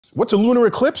What's a lunar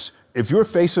eclipse? If your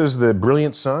face is the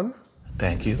brilliant sun.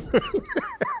 Thank you.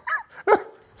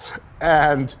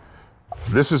 And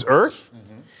this is Earth,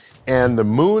 and the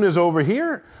moon is over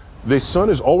here. The sun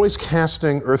is always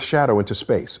casting Earth's shadow into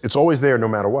space. It's always there no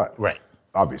matter what. Right.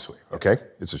 Obviously, okay?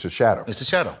 It's just a shadow. It's a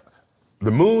shadow.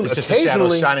 The moon It's occasionally... just a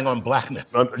shadow shining on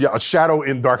blackness. Yeah, a shadow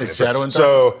in darkness. A shadow in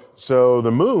darkness. So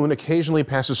the moon occasionally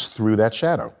passes through that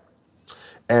shadow.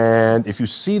 And if you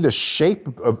see the shape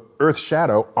of Earth's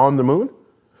shadow on the moon,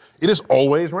 it is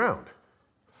always round.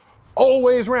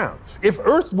 Always round. If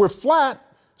Earth were flat,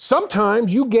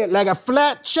 sometimes you get like a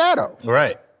flat shadow.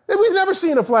 Right. We've never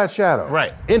seen a flat shadow.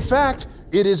 Right. In fact,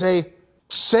 it is a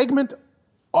segment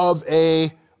of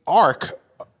a arc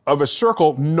of a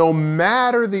circle, no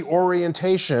matter the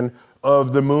orientation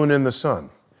of the moon and the sun.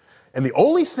 And the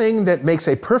only thing that makes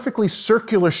a perfectly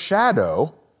circular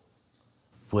shadow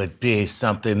would be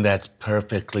something that's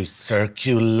perfectly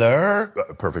circular.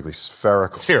 Perfectly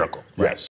spherical. Spherical. Yes.